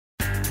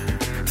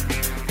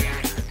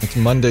It's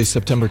Monday,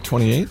 September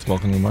 28th.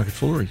 Welcome to Market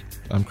Foolery.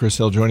 I'm Chris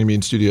Hill. Joining me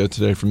in studio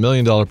today from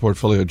Million Dollar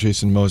Portfolio,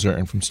 Jason Moser,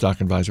 and from Stock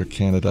Advisor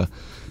Canada,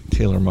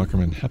 Taylor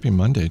Muckerman. Happy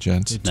Monday,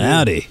 gents.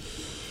 Howdy.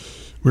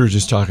 We were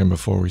just talking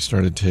before we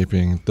started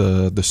taping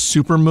the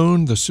super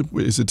moon.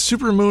 Is it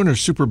super moon or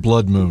super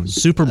blood moon?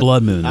 Super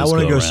blood moon. I want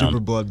to go super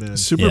blood moon.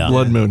 Super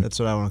blood moon. That's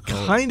what I want to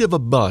call it. Kind of a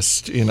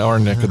bust in our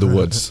neck of the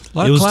woods.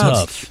 It was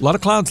tough. A lot of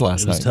clouds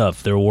last night. It was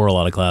tough. There were a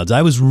lot of clouds.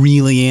 I was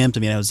really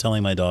amped. I was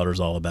telling my daughters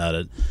all about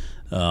it.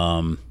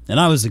 And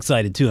I was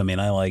excited too.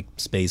 I like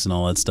space and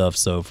all that stuff.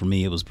 So for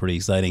me, it was pretty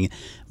exciting.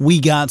 We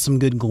got some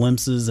good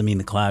glimpses.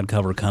 The cloud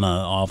cover kind of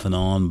off and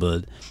on,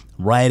 but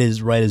right as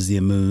the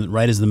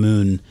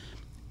moon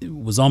it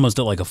was almost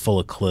at like a full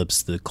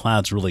eclipse. The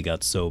clouds really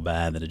got so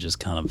bad that it just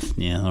kind of,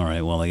 all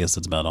right, well, I guess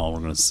that's about all we're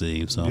going to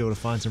see. So you'll be able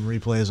to find some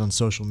replays on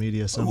social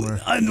media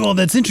somewhere. Well,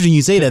 that's interesting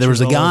you say that. There was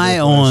a guy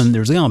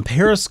on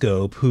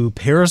Periscope who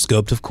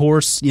periscoped, of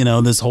course,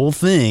 this whole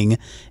thing,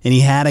 and he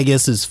had, I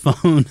guess, his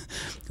phone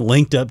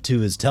linked up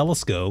to his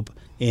telescope,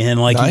 and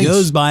nice. He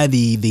goes by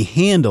the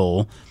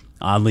handle,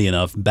 oddly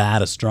enough,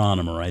 Bad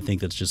Astronomer. I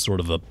think that's just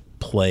sort of a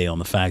play on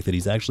the fact that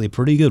he's actually a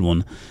pretty good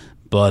one.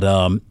 But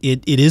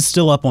it is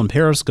still up on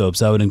Periscope,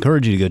 so I would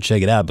encourage you to go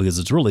check it out because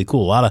it's really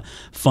cool. A lot of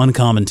fun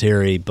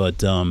commentary, but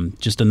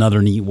just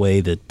another neat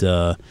way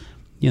that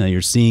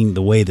you're seeing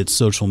the way that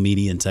social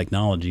media and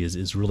technology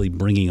is really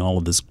bringing all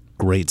of this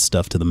great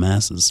stuff to the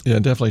masses. Yeah,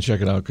 definitely check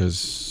it out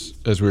because,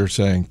 as we were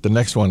saying, the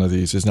next one of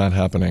these is not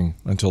happening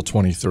until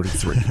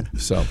 2033.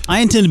 So I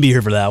intend to be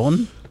here for that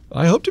one.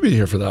 I hope to be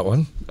here for that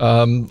one.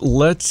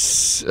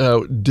 Let's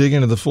dig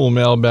into the full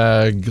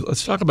mailbag.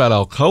 Let's talk about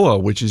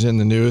Alcoa, which is in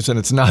the news, and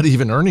it's not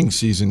even earnings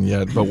season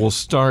yet, but we'll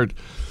start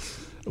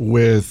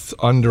with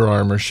Under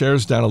Armour.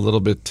 Shares down a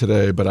little bit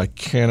today, but I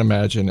can't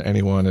imagine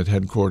anyone at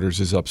headquarters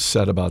is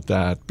upset about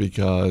that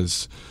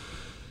because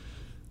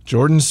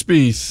Jordan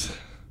Spieth,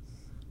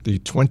 the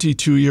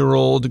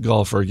 22-year-old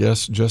golfer,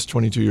 yes, just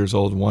 22 years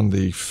old, won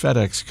the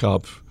FedEx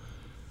Cup,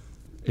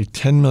 a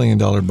 $10 million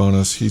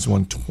bonus. He's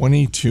won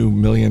 $22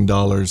 million.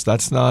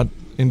 That's not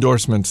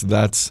endorsements.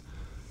 That's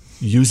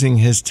using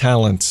his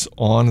talents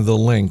on the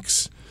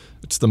links.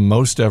 It's the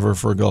most ever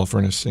for a golfer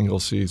in a single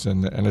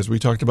season. And as we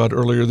talked about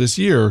earlier this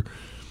year,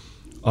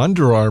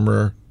 Under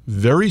Armour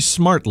very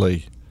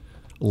smartly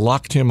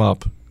locked him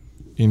up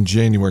in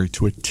January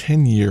to a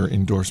 10-year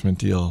endorsement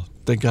deal.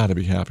 They got to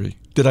be happy.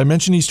 Did I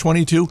mention he's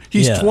 22?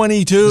 He's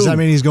 22. Does that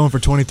mean he's going for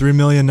 $23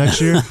 million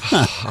next year?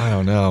 I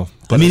don't know.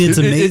 But it's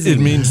amazing.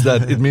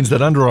 It means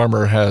that Under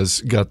Armour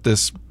has got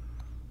this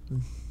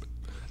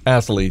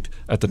athlete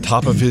at the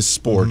top of his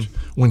sport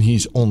when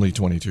he's only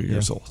 22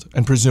 years old.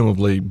 And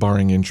presumably,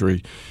 barring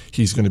injury,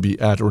 he's going to be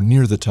at or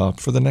near the top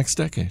for the next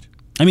decade.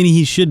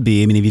 He should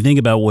be. If you think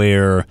about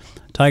where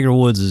Tiger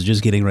Woods is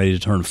just getting ready to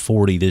turn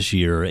 40 this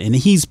year, and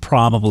he's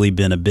probably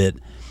been a bit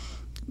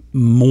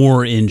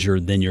more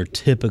injured than your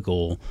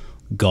typical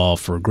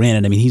golfer.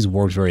 Granted, he's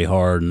worked very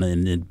hard,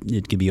 and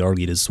it could be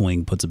argued his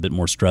swing puts a bit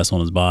more stress on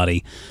his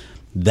body.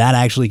 That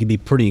actually could be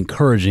pretty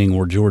encouraging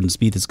where Jordan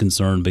Spieth is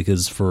concerned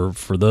because for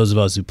those of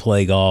us who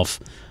play golf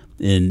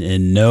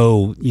and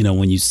know,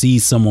 when you see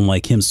someone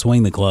like him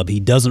swing the club, he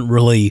doesn't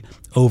really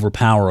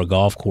overpower a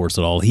golf course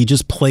at all. He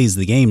just plays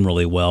the game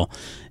really well,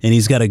 and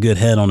he's got a good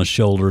head on his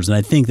shoulders, and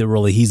I think that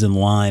really he's in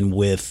line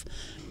with,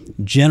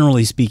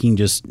 generally speaking,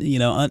 just,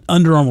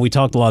 Under Armour, we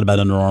talked a lot about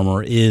Under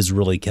Armour, is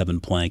really Kevin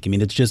Plank.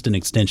 It's just an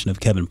extension of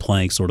Kevin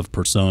Plank's sort of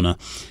persona.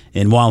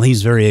 And while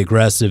he's very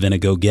aggressive and a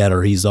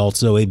go-getter, he's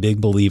also a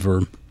big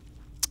believer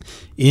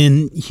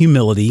in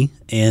humility.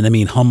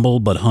 And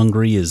humble but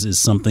hungry is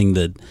something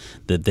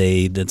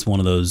that's one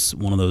of those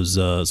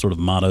sort of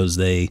mottos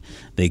they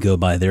go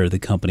by there at the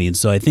company. And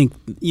so I think,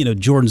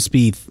 Jordan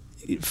Spieth,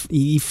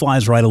 he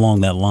flies right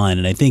along that line.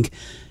 And I think,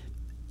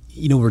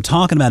 we're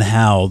talking about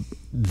how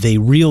they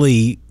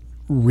really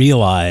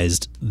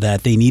realized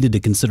that they needed to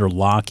consider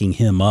locking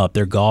him up.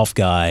 Their golf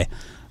guy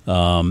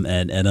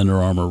at Under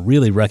Armour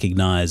really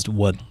recognized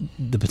what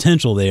the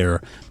potential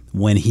there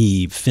when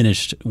he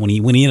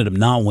ended up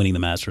not winning the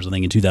Masters, I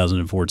think in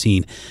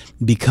 2014,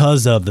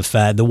 because of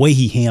the way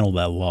he handled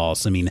that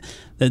loss.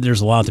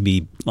 There's a lot to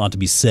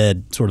be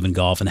said sort of in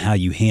golf and how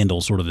you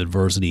handle sort of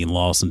adversity and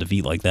loss and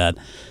defeat like that.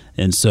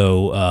 And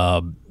so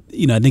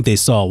I think they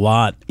saw a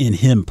lot in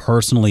him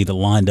personally that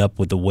lined up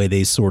with the way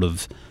they sort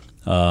of,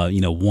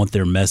 want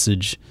their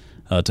message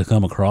to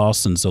come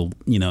across. And so,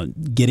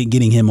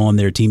 getting him on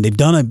their team, they've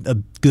done a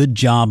good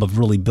job of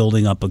really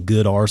building up a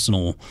good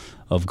arsenal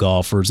of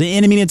golfers.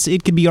 And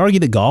it could be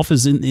argued that golf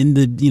is in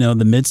the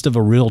the midst of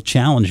a real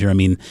challenge here.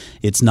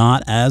 It's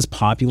not as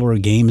popular a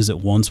game as it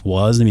once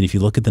was. If you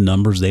look at the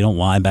numbers, they don't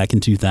lie. Back in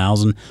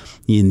 2000,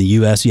 in the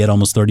U.S., you had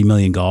almost 30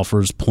 million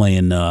golfers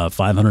playing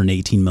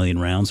 518 million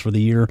rounds for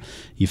the year.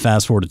 You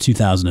fast forward to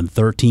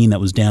 2013, that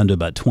was down to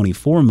about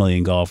 24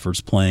 million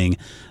golfers playing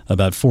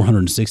about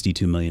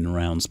 462 million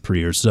rounds per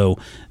year. So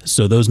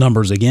those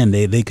numbers, again,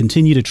 they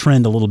continue to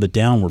trend a little bit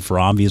downward for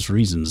obvious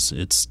reasons.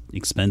 It's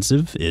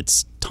expensive.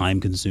 It's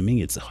time-consuming.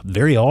 It's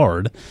very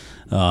hard,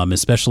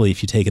 especially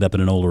if you take it up at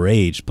an older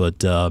age.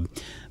 But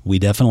we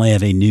definitely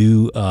have a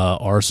new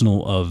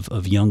arsenal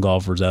of young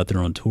golfers out there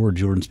on tour.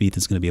 Jordan Spieth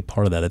is going to be a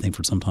part of that, I think,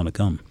 for some time to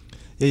come.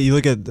 Yeah, you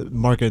look at the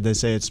market, they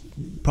say it's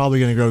probably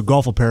going to grow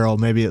golf apparel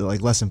maybe at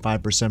like less than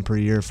 5% per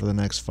year for the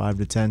next 5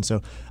 to 10.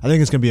 So I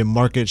think it's going to be a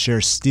market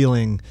share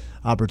stealing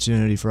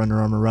opportunity for Under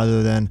Armour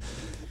rather than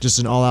just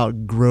an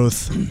all-out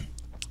growth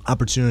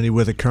opportunity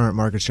with a current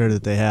market share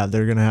that they have.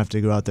 They're going to have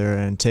to go out there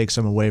and take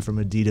some away from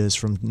Adidas,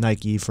 from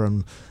Nike,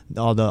 from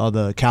all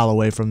the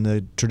Callaway, from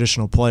the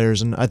traditional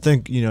players. And I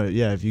think,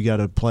 if you got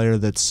a player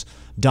that's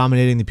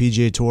dominating the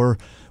PGA Tour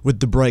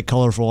with the bright,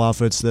 colorful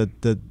outfits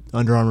that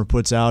Under Armour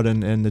puts out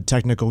and the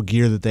technical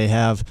gear that they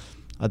have,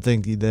 I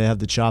think they have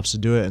the chops to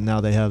do it, and now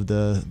they have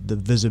the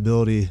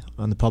visibility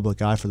on the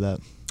public eye for that.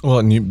 Well,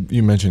 and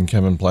you mentioned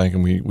Kevin Plank,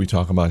 and we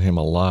talk about him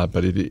a lot,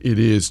 but it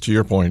is, to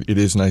your point, it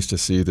is nice to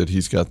see that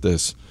he's got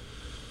this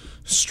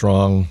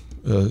strong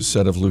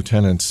set of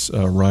lieutenants.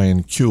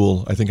 Ryan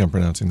Kuehl, I think I'm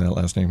pronouncing that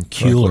last name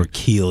correctly. Kuehl or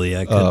Keel,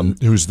 yeah.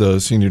 Who's the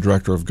senior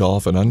director of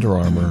golf at Under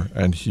Armour,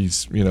 and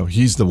he's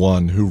the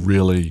one who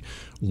really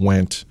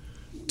went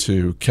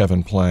to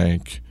Kevin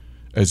Plank,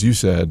 as you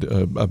said,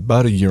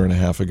 about a year and a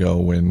half ago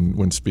when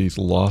Spieth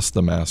lost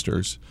the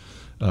Masters.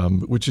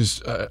 Which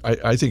is,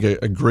 I think,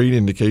 a great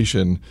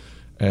indication.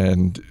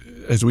 And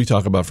as we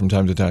talk about from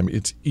time to time,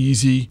 it's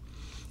easy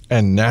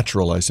and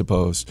natural, I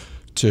suppose,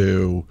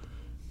 to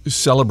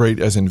celebrate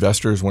as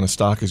investors when a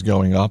stock is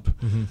going up.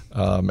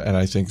 Mm-hmm. And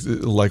I think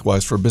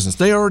likewise for business.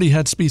 They already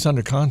had Spieth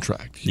under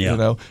contract, and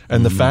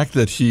mm-hmm. the fact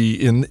that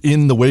he,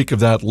 in the wake of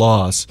that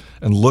loss,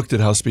 and looked at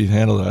how Spieth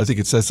handled it, I think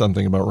it says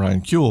something about Ryan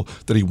Kuehl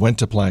that he went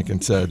to Plank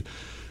and said,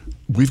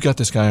 we've got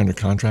this guy under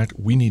contract.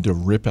 We need to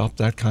rip out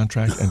that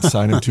contract and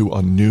sign him to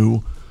a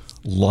new,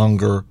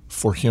 longer,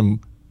 for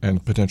him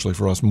and potentially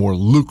for us, more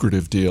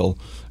lucrative deal.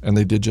 And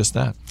they did just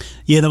that.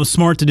 Yeah, that was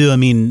smart to do. I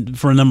mean,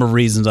 for a number of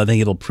reasons, I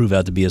think it'll prove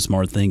out to be a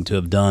smart thing to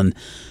have done.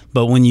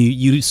 But when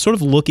you sort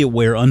of look at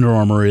where Under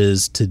Armour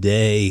is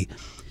today,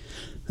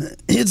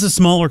 it's a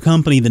smaller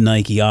company than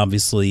Nike,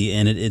 obviously,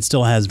 and it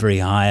still has very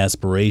high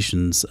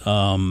aspirations.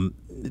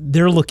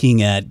 They're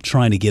looking at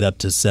trying to get up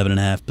to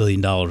 $7.5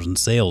 billion in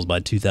sales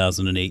by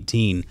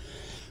 2018.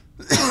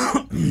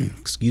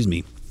 Excuse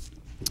me.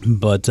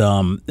 But,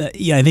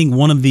 I think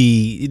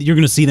you're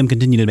going to see them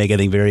continue to make, I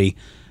think, very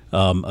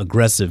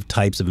aggressive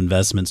types of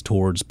investments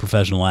towards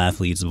professional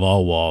athletes of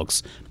all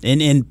walks.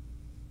 And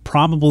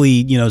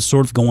probably,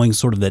 sort of going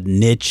sort of that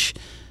niche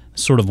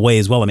sort of way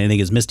as well. I mean, I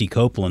think it's Misty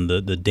Copeland,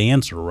 the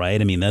dancer,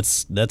 right? I mean,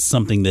 that's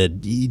something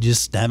that you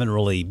just haven't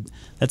really.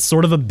 That's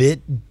sort of a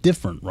bit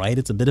different, right?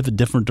 It's a bit of a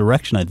different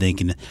direction, I think,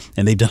 and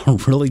they've done a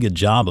really good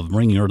job of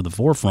bringing her to the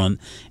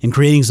forefront and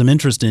creating some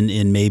interest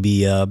in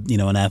maybe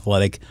an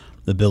athletic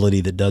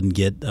ability that doesn't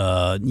get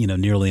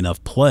nearly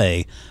enough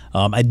play.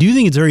 I do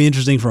think it's very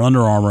interesting for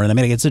Under Armour, and I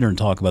mean, I can sit here and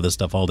talk about this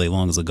stuff all day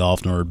long as a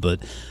golf nerd, but.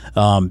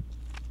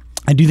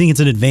 I do think it's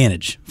an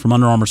advantage from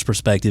Under Armour's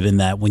perspective in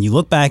that when you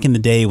look back in the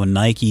day when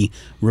Nike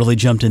really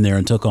jumped in there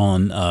and took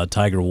on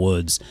Tiger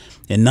Woods,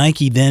 and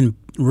Nike then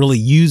really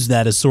used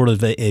that as sort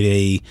of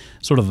a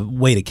sort of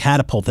way to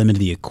catapult them into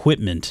the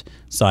equipment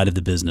side of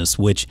the business,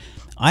 which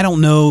I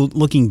don't know,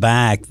 looking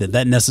back,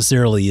 that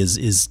necessarily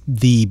is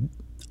the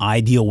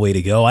ideal way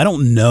to go. I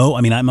don't know. I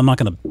mean, I'm not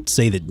going to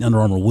say that Under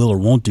Armour will or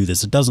won't do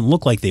this. It doesn't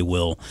look like they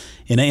will.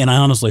 And I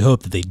honestly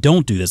hope that they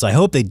don't do this. I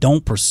hope they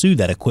don't pursue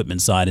that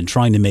equipment side and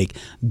trying to make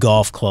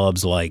golf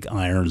clubs like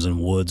irons and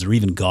woods or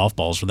even golf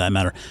balls for that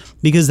matter,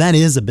 because that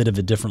is a bit of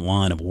a different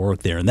line of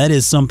work there. And that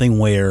is something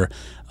where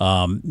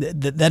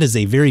that is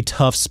a very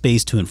tough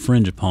space to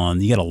infringe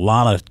upon. You got a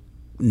lot of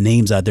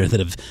names out there that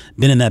have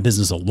been in that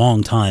business a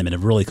long time and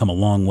have really come a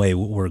long way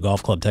where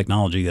golf club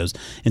technology goes.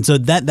 And so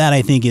that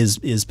I think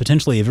is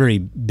potentially a very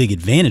big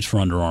advantage for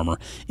Under Armour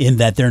in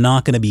that they're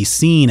not going to be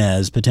seen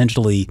as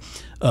potentially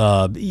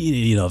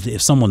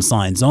if someone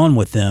signs on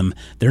with them,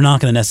 they're not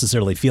going to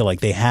necessarily feel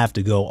like they have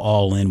to go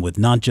all in with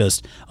not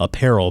just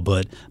apparel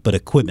but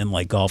equipment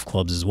like golf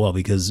clubs as well,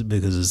 because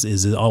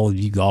as all of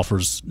you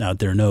golfers out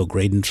there know,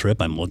 Graydon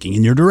Tripp, I'm looking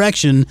in your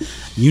direction.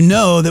 You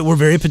know that we're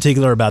very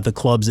particular about the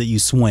clubs that you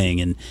swing,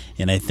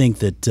 and I think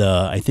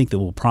that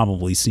we'll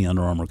probably see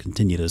Under Armour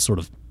continue to sort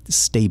of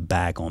stay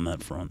back on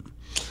that front.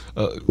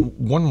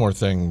 One more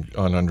thing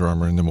on Under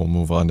Armour, and then we'll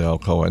move on to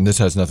Alcoa. And this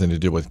has nothing to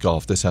do with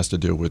golf. This has to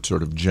do with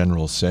sort of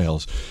general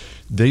sales.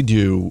 They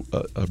do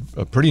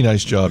a pretty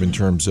nice job in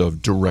terms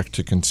of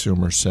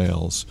direct-to-consumer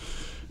sales.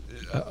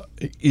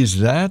 Is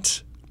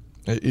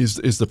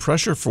the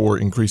pressure for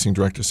increasing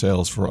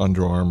direct-to-sales for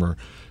Under Armour,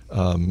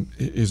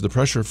 is the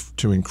pressure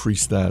to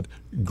increase that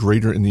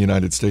greater in the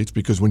United States?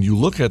 Because when you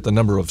look at the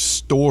number of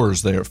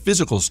stores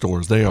physical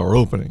stores they are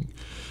opening,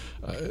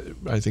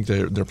 I think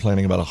they're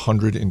planning about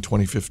 100 in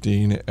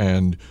 2015,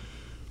 and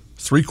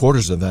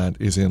 3/4 of that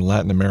is in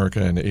Latin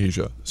America and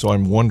Asia. So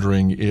I'm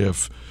wondering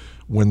if,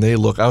 when they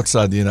look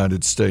outside the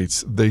United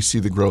States, they see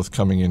the growth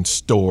coming in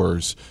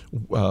stores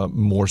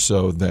more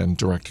so than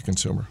direct to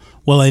consumer.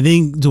 Well,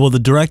 the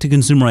direct to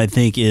consumer, I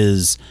think,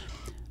 is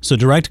So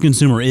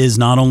direct-to-consumer is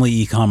not only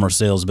e-commerce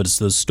sales, but it's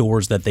those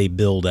stores that they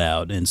build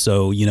out. And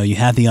so, you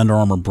have the Under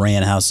Armour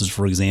brand houses,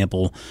 for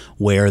example,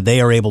 where they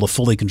are able to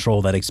fully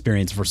control that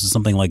experience versus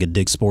something like a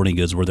Dick's Sporting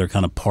Goods where they're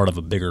kind of part of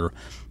a bigger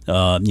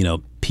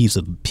piece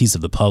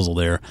of the puzzle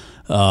there.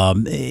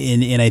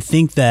 And I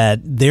think that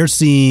they're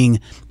seeing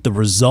the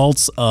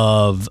results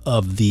of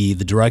the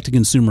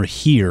direct-to-consumer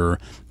here,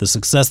 the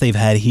success they've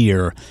had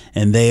here,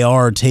 and they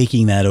are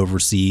taking that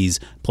overseas,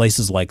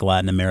 places like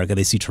Latin America.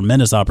 They see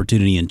tremendous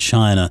opportunity in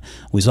China.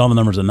 We saw the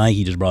numbers that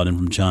Nike just brought in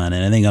from China,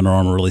 and I think Under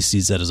Armour really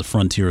sees that as a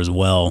frontier as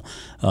well.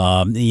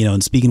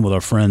 And speaking with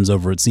our friends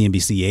over at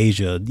CNBC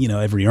Asia,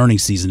 every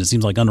earnings season, it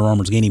seems like Under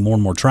Armour's gaining more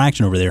and more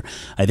traction over there.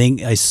 I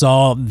think I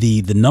saw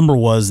the number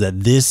was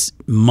that this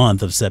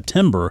month of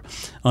September,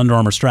 Under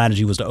Armour's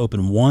strategy was to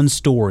open one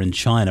store in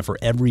China for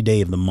every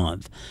day of the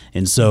month.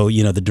 And so,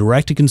 the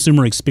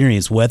direct-to-consumer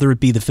experience, whether it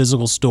be the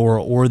physical store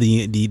or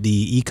the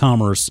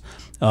e-commerce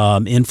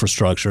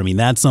infrastructure, I mean,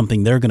 that's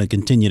something they're going to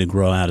continue to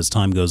grow out as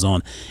time goes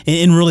on.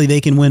 And really,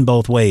 they can win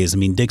both ways. I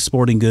mean, Dick's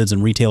Sporting Goods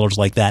and retailers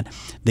like that,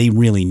 they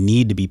really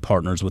need to be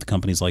partners with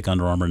companies like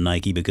Under Armour and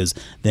Nike because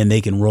then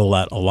they can roll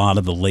out a lot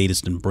of the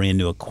latest and brand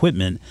new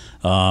equipment.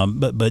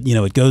 But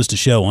it goes to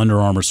show Under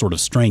Armour's sort of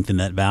strength in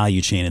that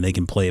value chain, and they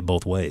can play it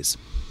both ways.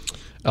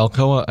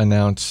 Alcoa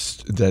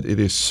announced that it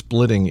is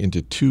splitting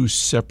into two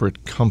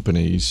separate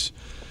companies.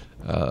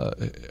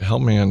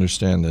 Help me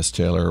understand this,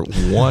 Taylor.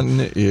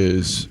 One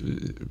is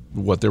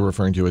what they're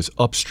referring to as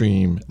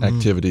upstream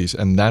activities,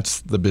 and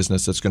that's the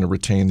business that's going to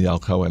retain the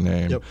Alcoa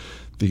name. Yep.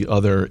 The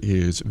other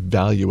is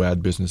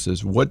value-add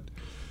businesses. What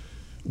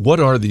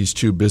are these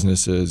two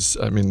businesses?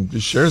 I mean, the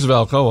shares of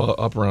Alcoa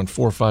up around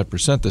 4 or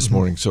 5% this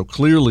morning, so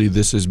clearly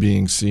this is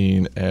being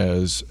seen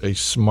as a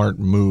smart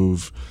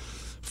move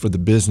for the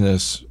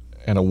business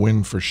and a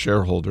win for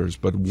shareholders.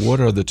 But what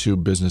are the two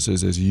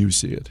businesses as you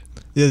see it?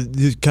 Yeah,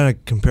 you kind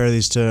of compare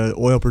these to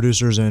oil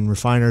producers and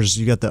refiners.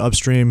 You got the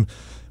upstream,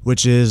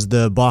 which is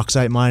the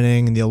bauxite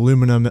mining and the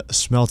aluminum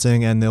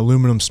smelting and the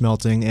aluminum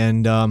smelting.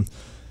 And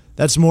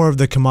that's more of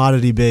the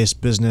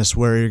commodity-based business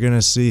where you're going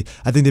to see,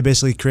 I think they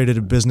basically created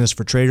a business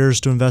for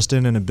traders to invest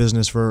in and a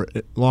business for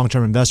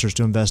long-term investors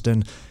to invest in.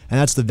 And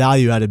that's the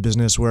value-added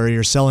business where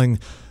you're selling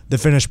the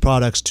finished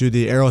products to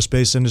the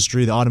aerospace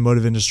industry, the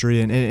automotive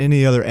industry, and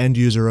any other end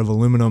user of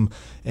aluminum.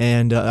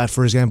 And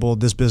for example,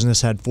 this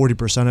business had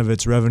 40% of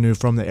its revenue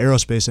from the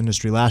aerospace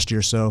industry last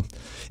year. So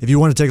if you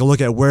want to take a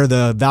look at where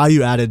the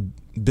value-added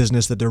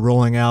business that they're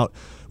rolling out,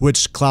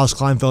 which Klaus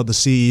Kleinfeld, the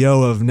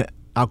CEO of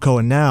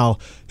Alcoa now,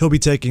 he'll be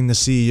taking the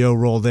CEO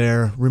role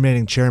there,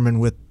 remaining chairman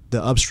with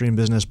the upstream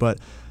business. But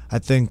I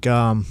think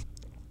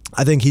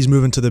he's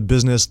moving to the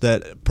business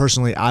that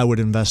personally I would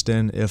invest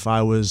in if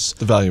I was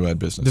the value-add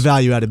business. The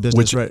value-added business,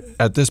 which right?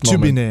 At this to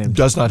moment be named.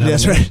 Does not have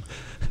Yes, a name.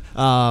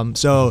 Right.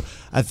 So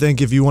I think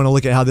if you want to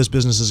look at how this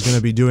business is going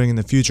to be doing in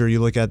the future,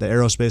 you look at the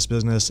aerospace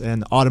business,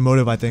 and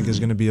automotive I think is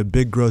going to be a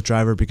big growth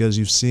driver because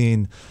you've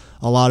seen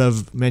a lot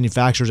of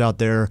manufacturers out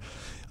there,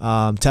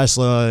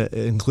 Tesla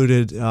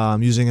included,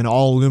 using an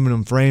all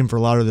aluminum frame for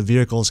a lot of the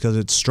vehicles because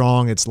it's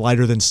strong, it's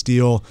lighter than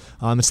steel,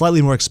 it's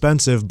slightly more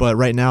expensive, but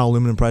right now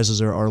aluminum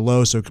prices are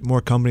low, so more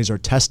companies are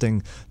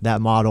testing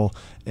that model.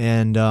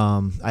 And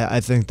I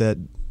think that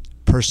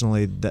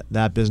personally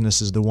that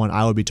business is the one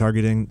I would be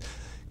targeting.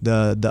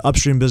 The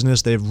upstream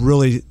business, they've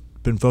really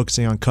been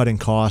focusing on cutting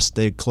costs.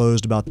 They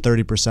closed about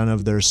 30%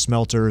 of their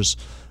smelters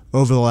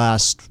over the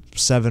last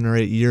 7 or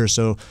 8 years.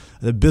 So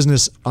the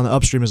business on the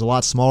upstream is a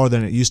lot smaller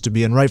than it used to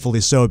be, and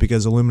rightfully so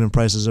because aluminum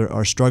prices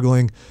are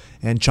struggling,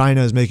 and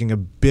China is making a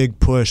big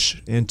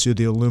push into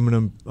the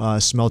aluminum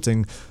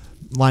smelting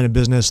line of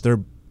business. They're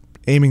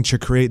aiming to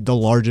create the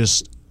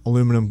largest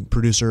aluminum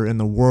producer in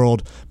the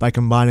world by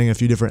combining a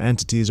few different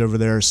entities over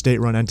there,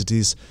 state-run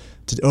entities,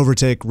 to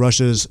overtake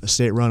Russia's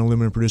state-run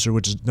aluminum producer,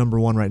 which is number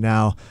 1 right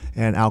now,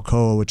 and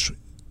Alcoa, which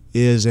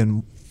is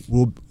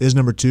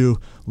number 2,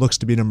 looks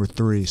to be number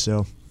 3.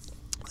 So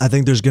I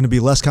think there's going to be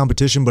less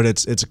competition, but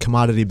it's a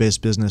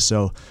commodity-based business.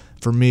 So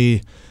for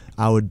me,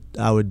 I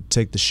would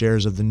take the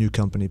shares of the new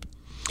company.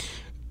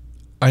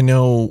 I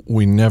know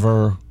we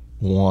never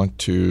want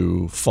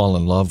to fall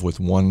in love with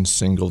one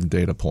single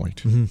data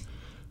point,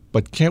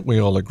 but can't we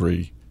all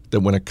agree that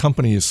when a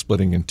company is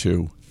splitting in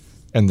two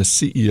and the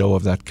CEO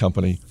of that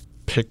company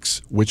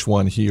picks which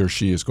one he or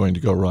she is going to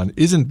go run,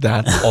 isn't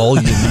that all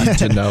you need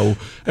to know?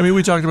 I mean,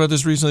 we talked about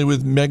this recently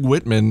with Meg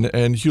Whitman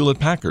and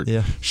Hewlett-Packard.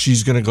 Yeah.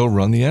 She's going to go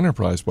run the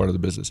enterprise part of the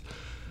business.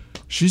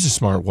 She's a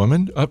smart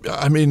woman.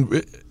 I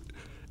mean,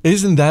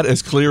 isn't that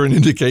as clear an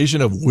indication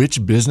of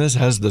which business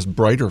has this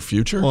brighter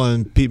future? Well,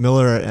 and Pete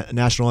Miller at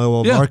National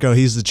Oil, Yeah. Marco,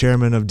 he's the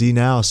chairman of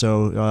DNOW,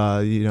 so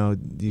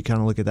you kind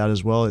of look at that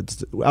as well. I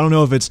don't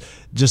know if it's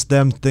just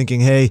them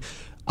thinking, hey,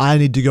 I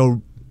need to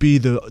go be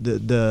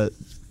the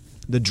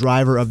the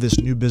driver of this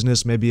new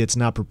business. Maybe it's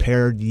not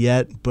prepared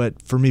yet, but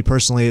for me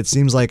personally, it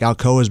seems like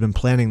Alcoa has been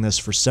planning this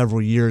for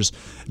several years.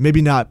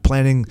 Maybe not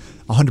planning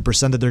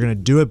 100% that they're going to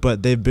do it,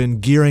 but they've been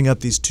gearing up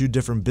these two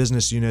different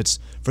business units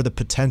for the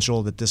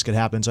potential that this could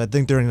happen. So I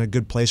think they're in a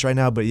good place right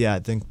now. But yeah, I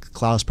think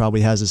Klaus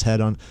probably has his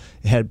head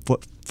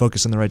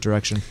focused in the right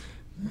direction.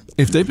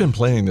 If they've been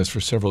planning this for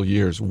several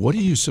years, what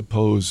do you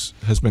suppose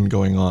has been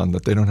going on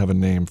that they don't have a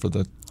name for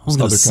the I was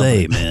going to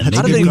say, man.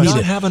 How do they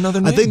not have another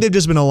name? I think they've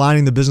just been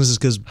aligning the businesses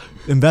because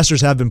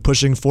investors have been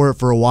pushing for it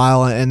for a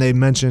while, and they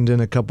mentioned in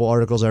a couple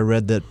articles I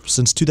read that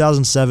since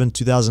 2007,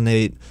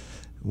 2008,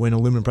 when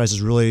aluminum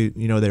prices really,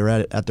 they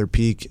were at their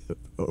peak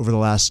over the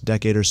last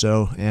decade or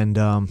so, and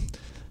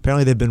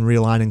apparently they've been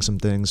realigning some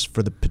things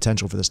for the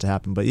potential for this to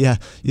happen. But yeah,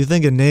 you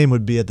think a name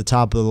would be at the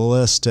top of the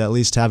list to at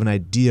least have an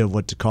idea of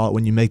what to call it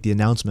when you make the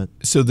announcement.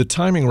 So the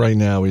timing right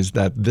now is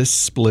that this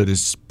split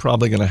is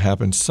probably going to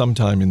happen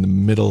sometime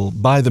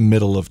by the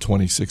middle of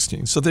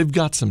 2016. So they've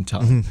got some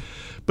time.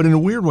 But in a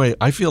weird way,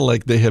 I feel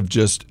like they have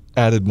just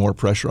added more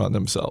pressure on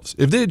themselves.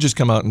 If they had just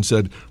come out and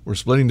said, we're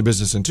splitting the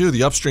business in two,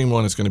 the upstream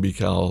one is going to be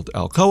called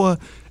Alcoa,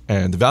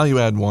 and the value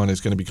add one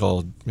is going to be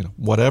called,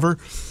 whatever,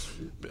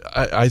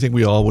 I think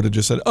we all would have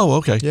just said, oh,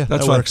 okay, yeah,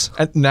 that's that fine. works.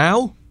 And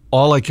now,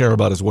 all I care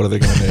about is what are they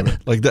going to name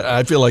it.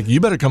 I feel like you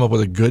better come up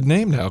with a good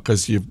name now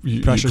because you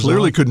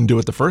clearly couldn't do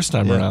it the first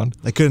time around.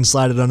 They couldn't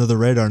slide it under the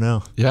radar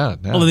now. Yeah.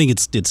 Well, I think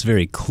it's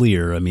very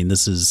clear. I mean,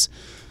 this is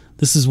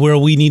where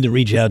we need to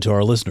reach out to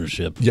our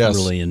listenership,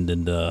 really,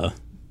 and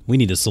we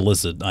need to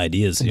solicit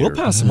ideas here. We'll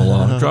pass them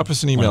along. Drop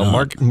us an email,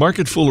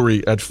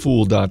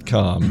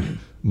 marketfoolery@fool.com.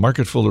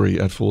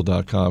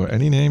 Marketfoolery@fool.com.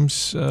 Any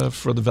names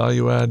for the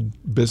value add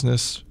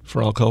business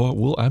for Alcoa?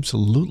 We'll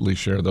absolutely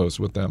share those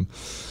with them.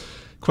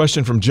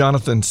 Question from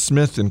Jonathan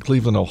Smith in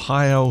Cleveland,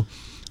 Ohio.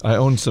 I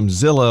own some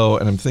Zillow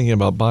and I'm thinking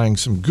about buying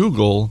some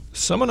Google.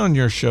 Someone on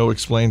your show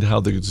explained how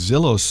the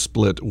Zillow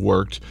split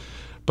worked,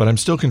 but I'm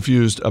still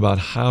confused about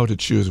how to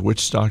choose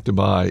which stock to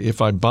buy.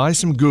 If I buy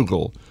some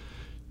Google,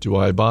 do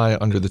I buy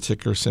under the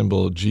ticker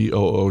symbol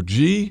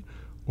GOOG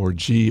or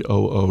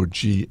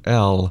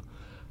GOOGL?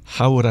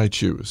 How would I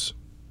choose?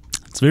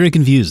 It's very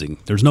confusing.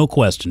 There's no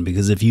question,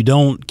 because if you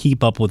don't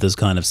keep up with this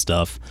kind of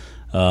stuff,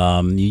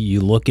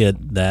 you look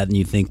at that and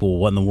you think, well,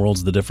 what in the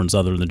world's the difference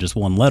other than just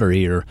one letter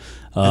here?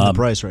 And the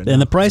price right now.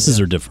 And the prices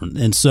are different.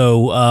 And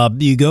so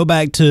you go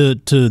back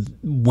to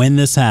when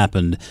this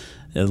happened,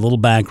 a little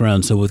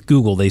background. So with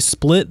Google, they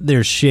split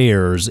their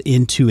shares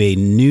into a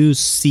new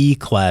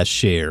C-class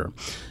share.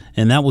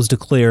 And that was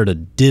declared a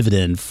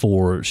dividend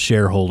for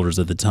shareholders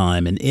at the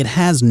time. And it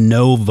has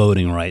no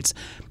voting rights.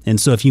 And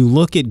so if you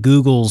look at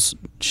Google's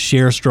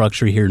share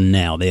structure here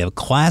now, they have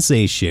Class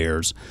A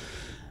shares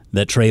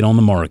that trade on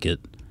the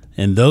market,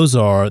 and those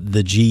are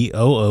the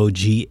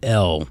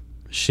GOOGL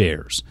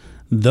shares.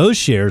 Those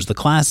shares, the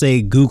Class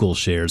A Google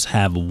shares,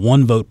 have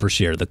 1 vote per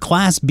share. The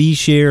Class B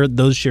share,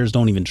 those shares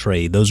don't even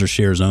trade. Those are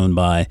shares owned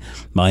by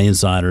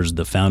insiders,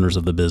 the founders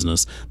of the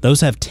business.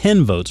 Those have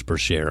 10 votes per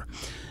share.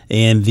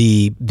 And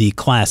the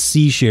Class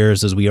C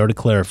shares, as we already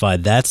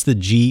clarified, that's the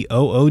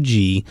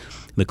GOOG.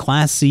 The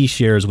Class C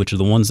shares, which are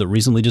the ones that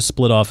recently just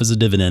split off as a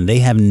dividend, they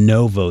have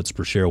no votes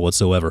per share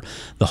whatsoever.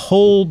 The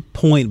whole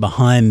point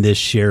behind this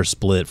share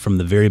split from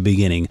the very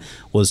beginning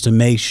was to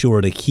make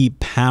sure to keep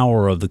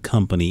power of the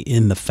company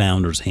in the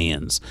founders'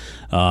 hands.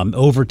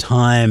 Over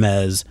time,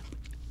 as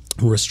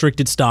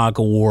restricted stock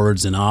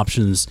awards and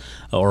options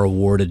are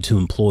awarded to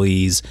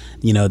employees,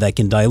 that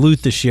can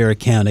dilute the share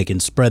count. It can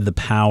spread the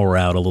power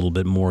out a little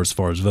bit more as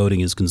far as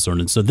voting is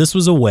concerned. And so this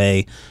was a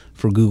way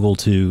for Google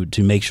to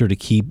make sure to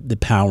keep the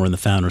power in the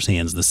founders'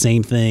 hands. The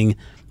same thing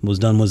was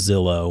done with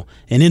Zillow.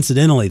 And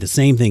incidentally, the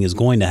same thing is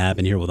going to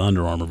happen here with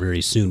Under Armour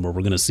very soon, where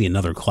we're going to see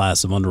another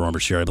class of Under Armour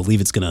share. I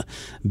believe it's going to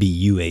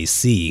be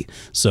UAC.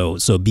 So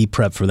be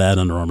prepped for that,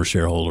 Under Armour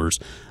shareholders.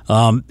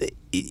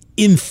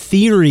 In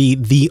theory,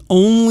 the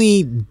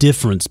only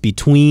difference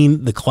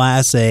between the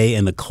Class A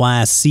and the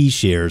Class C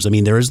shares,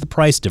 there is the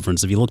price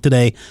difference. If you look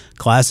today,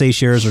 Class A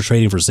shares are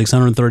trading for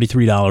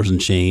 $633 and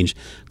change.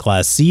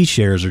 Class C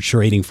shares are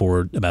trading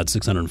for about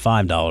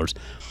 $605.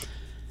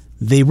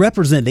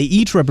 They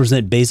each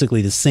represent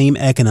basically the same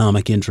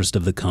economic interest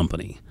of the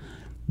company.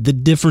 The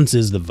difference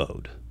is the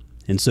vote.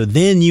 And so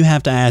then you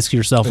have to ask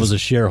yourself as a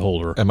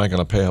shareholder, am I going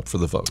to pay up for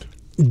the vote?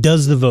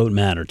 Does the vote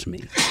matter to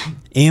me?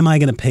 Am I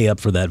going to pay up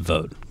for that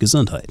vote?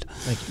 Gesundheit.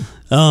 Thank you.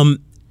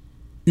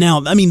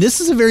 Now,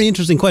 this is a very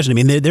interesting question.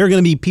 There are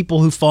going to be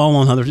people who fall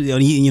on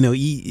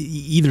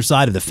either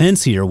side of the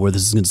fence here where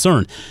this is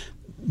concerned.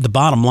 The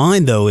bottom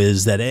line, though,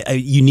 is that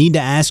you need to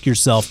ask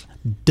yourself,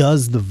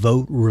 does the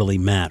vote really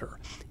matter?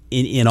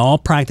 In all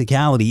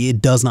practicality,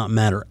 it does not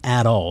matter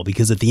at all,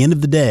 because at the end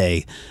of the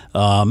day,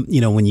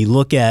 when you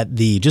look at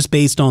just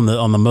based on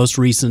the most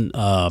recent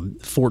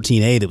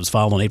 14A that was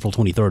filed on April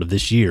 23rd of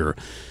this year,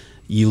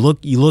 you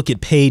look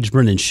at Page,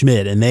 Brennan,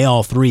 Schmidt, and they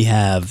all three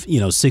have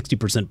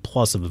 60%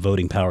 plus of the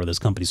voting power of this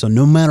company. So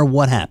no matter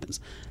what happens,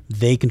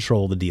 they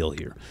control the deal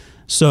here.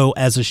 So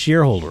as a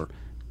shareholder,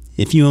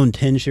 If you own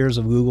 10 shares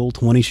of Google,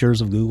 20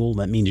 shares of Google,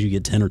 that means you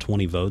get 10 or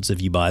 20 votes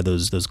if you buy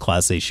those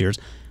Class A shares.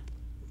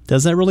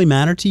 Does that really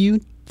matter to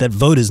you? That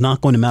vote is not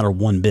going to matter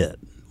one bit.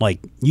 Like,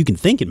 you can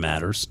think it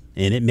matters,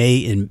 and it may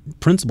in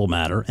principle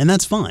matter, and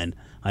that's fine.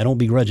 I don't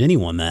begrudge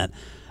anyone that.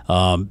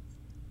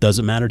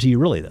 Doesn't matter to you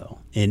really, though.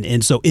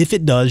 And so if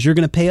it does, you're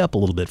going to pay up a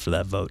little bit for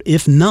that vote.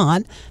 If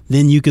not,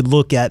 then you could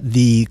look at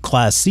the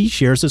Class C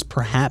shares as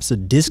perhaps a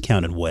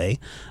discounted way,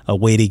 a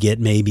way to get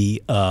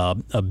maybe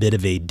a bit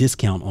of a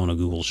discount on a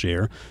Google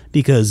share,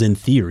 because in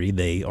theory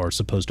they are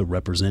supposed to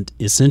represent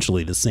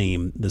essentially the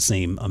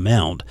same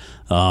amount.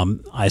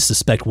 I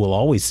suspect we'll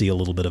always see a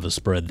little bit of a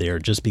spread there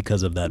just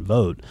because of that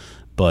vote.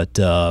 But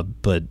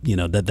you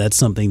know, that's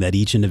something that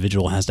each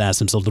individual has to ask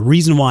themselves. The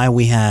reason why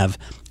we have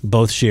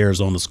both shares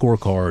on the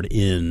scorecard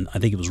in, I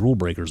think it was Rule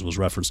Breakers was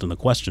referenced in the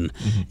question,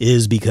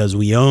 is because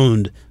we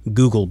owned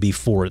Google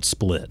before it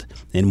split.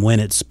 And when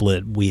it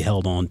split, we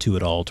held on to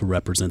it all to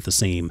represent the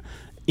same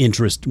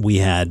interest we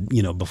had,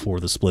 you know,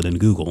 before the split in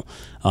Google.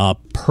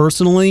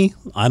 Personally,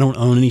 I don't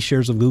own any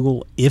shares of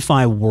Google. If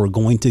I were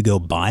going to go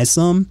buy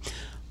some,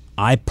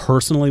 I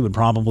personally would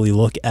probably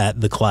look at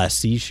the Class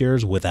C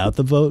shares without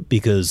the vote,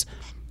 because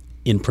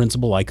in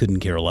principle I couldn't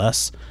care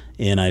less,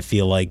 and I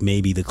feel like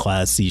maybe the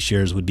Class C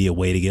shares would be a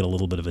way to get a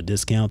little bit of a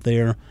discount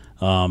there.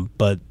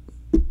 But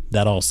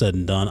that all said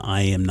and done,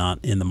 I am not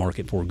in the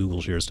market for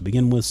Google shares to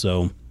begin with,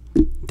 so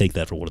take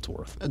that for what it's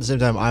worth. At the same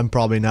time, I'm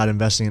probably not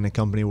investing in a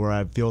company where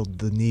I feel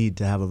the need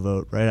to have a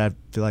vote, right? I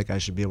feel like I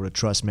should be able to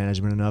trust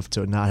management enough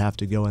to not have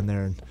to go in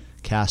there and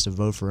cast a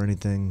vote for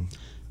anything.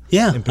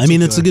 Yeah, I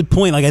mean, that's a good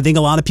point. Like, I think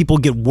a lot of people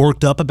get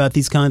worked up about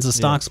these kinds of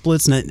stock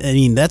splits, and I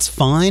mean, that's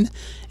fine.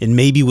 And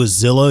maybe with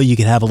Zillow, you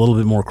could have a little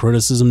bit more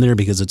criticism there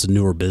because it's a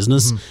newer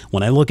business.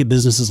 When I look at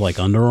businesses like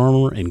Under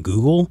Armour and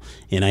Google,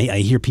 and I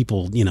hear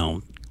people, you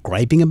know,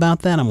 griping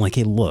about that, I'm like,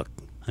 hey, look,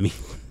 I mean,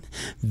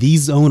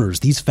 these owners,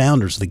 these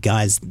founders, the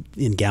guys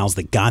and gals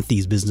that got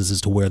these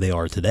businesses to where they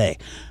are today,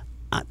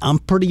 I'm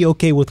pretty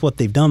okay with what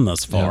they've done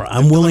thus far.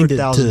 I'm willing to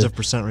thousands of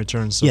 %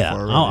 returns so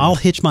far. Right? I'll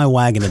hitch my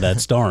wagon to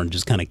that star and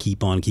just kind of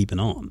keep on keeping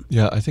on.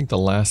 Yeah, I think the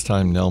last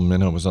time Nell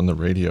Minna was on the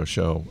radio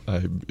show,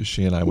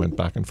 she and I went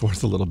back and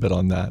forth a little bit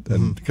on that,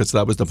 and because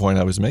that was the point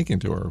I was making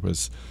to her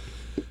was,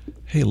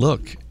 hey,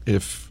 look,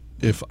 if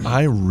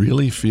I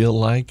really feel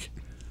like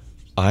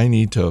I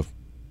need to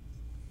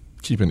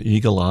keep an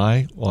eagle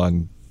eye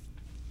on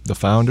the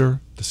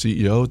founder, the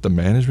CEO, the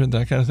management,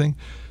 that kind of thing,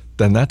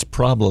 then that's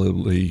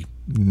probably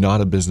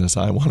not a business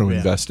I want to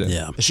invest in.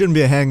 Yeah. It shouldn't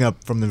be a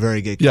hang-up from the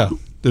very get-go. Yeah.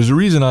 There's a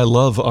reason I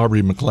love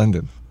Aubrey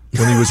McClendon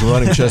when he was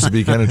running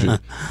Chesapeake Energy.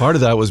 Part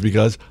of that was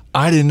because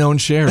I didn't own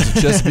shares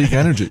of Chesapeake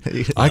Energy.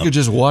 I could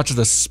just watch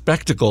the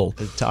spectacle.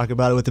 Talk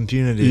about it with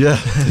impunity. Yeah.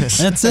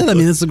 That's it. I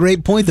mean, that's a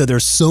great point, though.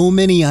 There's so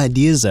many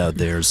ideas out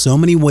there, so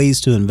many ways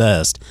to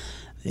invest.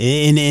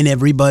 And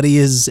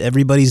everybody's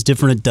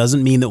different. It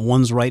doesn't mean that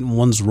one's right and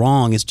one's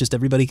wrong. It's just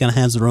everybody kind of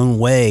has their own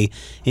way,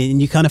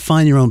 and you kind of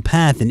find your own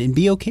path and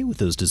be okay with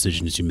those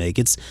decisions you make.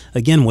 It's,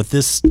 again, with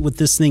this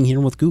thing here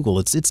with Google,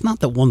 it's not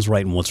that one's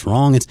right and what's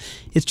wrong.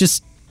 It's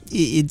just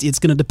it's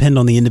going to depend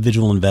on the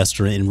individual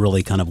investor and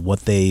really kind of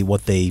what they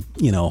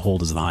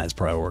hold as the highest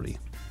priority.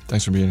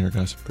 Thanks for being here,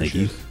 guys. Thank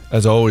you.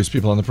 As always,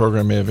 people on the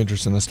program may have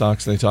interest in the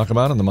stocks they talk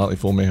about, and the Motley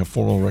Fool may have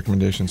formal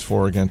recommendations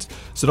for or against.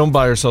 So don't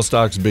buy or sell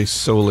stocks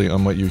based solely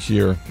on what you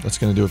hear. That's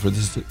going to do it for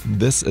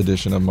this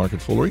edition of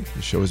Market Foolery.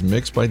 The show is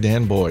mixed by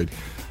Dan Boyd.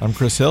 I'm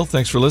Chris Hill.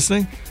 Thanks for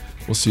listening.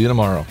 We'll see you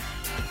tomorrow.